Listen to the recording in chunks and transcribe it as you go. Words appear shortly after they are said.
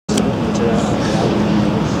What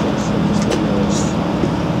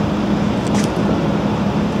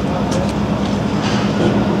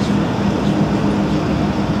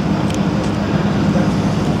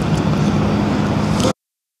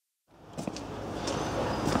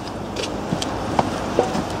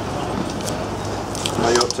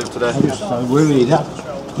are you up to today? I'm so worried.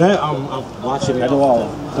 No, I'm watching the wall.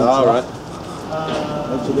 All right.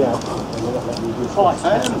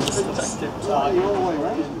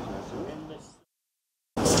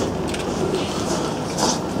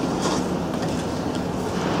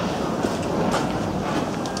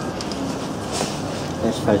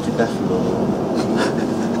 That's photographable.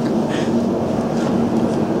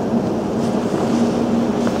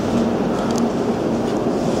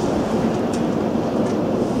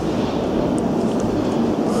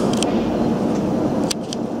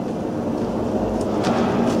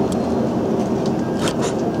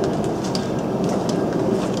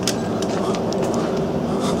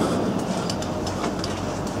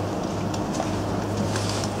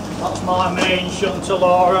 That's my main shunter,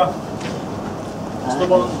 Laura. It's the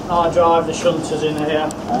one I drive the shunters in here.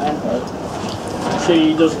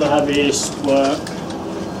 She does the heaviest work.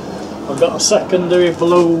 I've got a secondary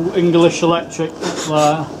blue English electric up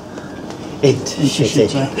there.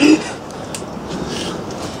 Shitty.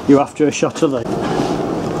 You after a shot of it?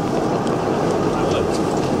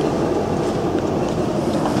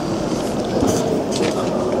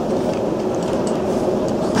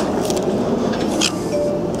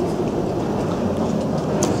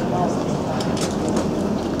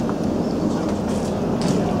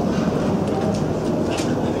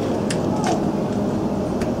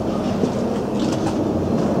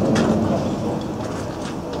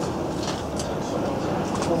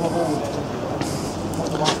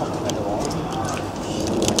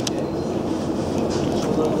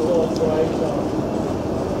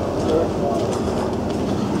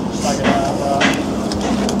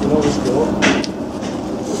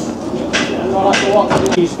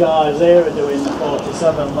 These guys here are doing the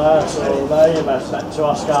 47 there, so they're your best bet to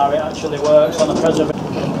ask how it actually works on a preservation.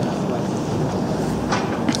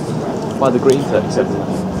 Why the green 37?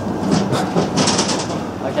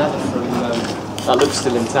 I gather from that looks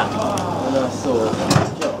still intact. And I saw.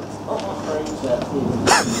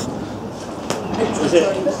 Is it?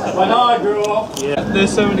 When I grew up, Yeah.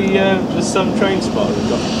 There's so many. There's some train spots we've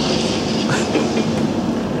got.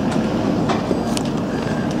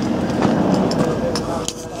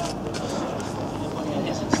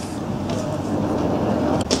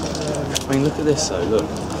 I mean, look at this though, look.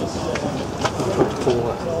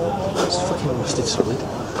 It's fucking rusted solid.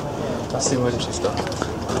 That's the emergency stuff.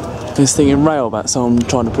 This thing in rail about someone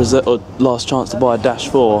trying to preserve, or last chance to buy a Dash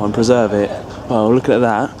 4 and preserve it. Well, looking at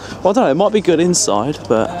that. Well, I don't know, it might be good inside,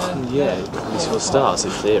 but... Yeah, it's for stars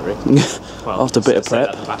in theory. Well, after a bit of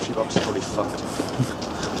prep. The battery box is probably fucked.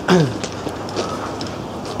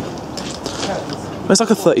 It's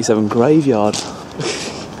like a 37 graveyard.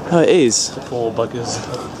 Oh, it is. Poor buggers.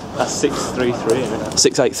 That's 633, isn't it?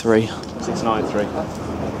 683. 693.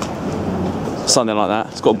 Something like that.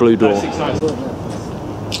 It's got a blue door. No, 693.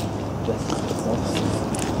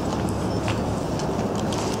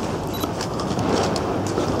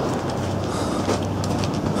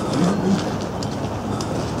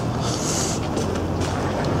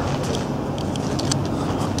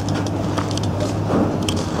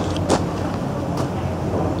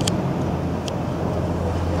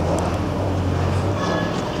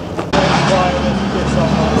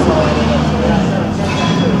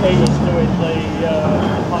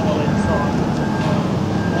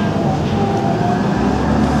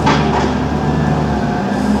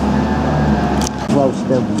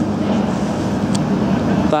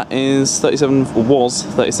 That is 37, or was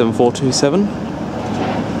 37427.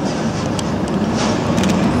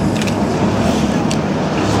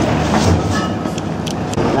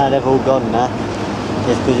 Now they've all gone now.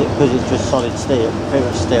 Just because it's just solid steel. Pretty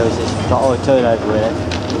much steel, it's just got oil turnover with it.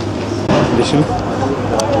 Condition.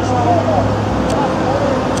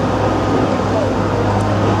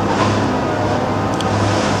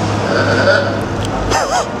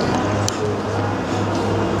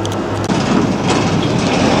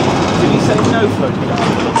 No photograph.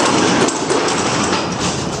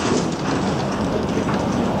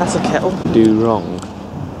 That's a kettle. Do wrong.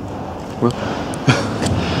 Well.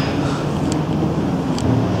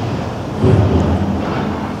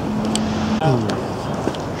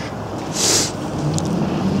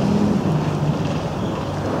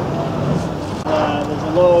 There's a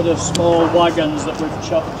load of small wagons that we've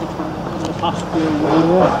chopped up in the past few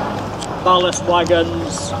weeks. Ballast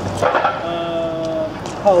wagons.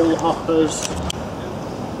 Coal hoppers.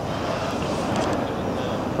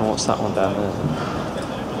 And what's that one down there?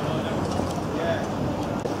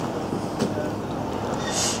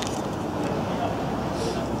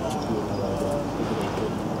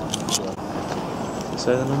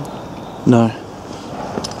 Say the number? No.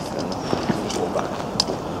 Walk back.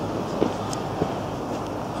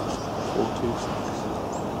 426.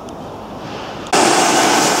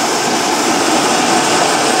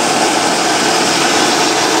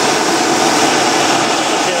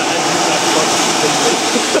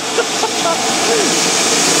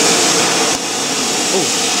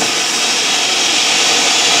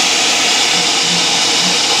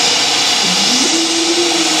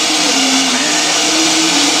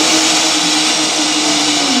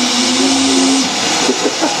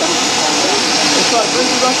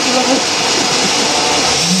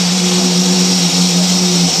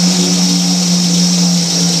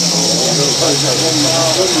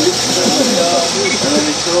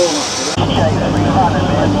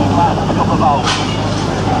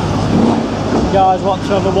 You guys want to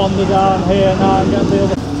have a wander down here now and get the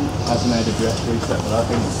other? I've made a direct reset, but I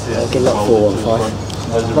think it's good luck,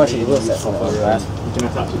 415. Actually, we'll set fire. You can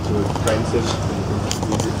attach it to a crane sim.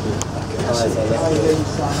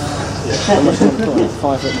 How much do you want to put on it?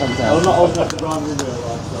 5 foot comes out. I'm not always have to drive in real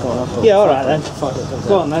life. Yeah, alright then. 5 foot comes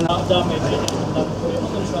Go out. on then. That damage it, and then put it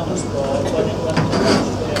on the transport. When it went to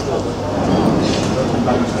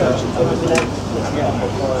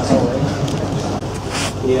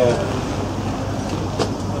Yeah.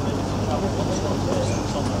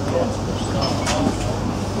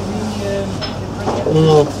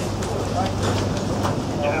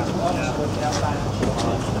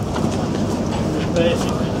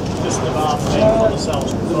 basically just about made for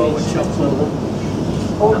themselves before we chopped them.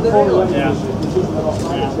 Yeah.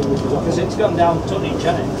 Because it's gone down tonnage,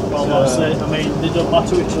 hasn't it? Well, that's it. I mean, they don't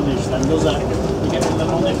matter which tonnage then, does it? You're getting the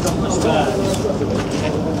money from the spares.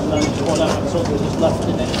 And then whatever tonnage is left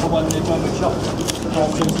in it for when we chop it.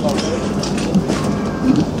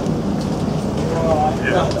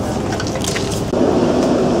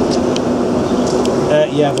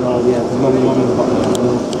 Yeah, they're all, yeah. The mum and the bottom.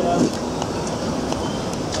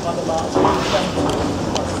 I've had about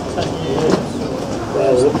 10 years.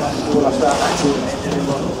 When I start actually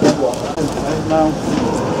No.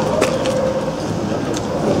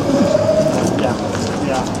 Yeah.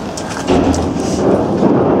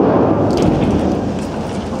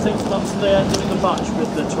 I think once they're doing the batch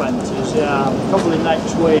with the 20s, yeah, probably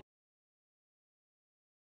next week.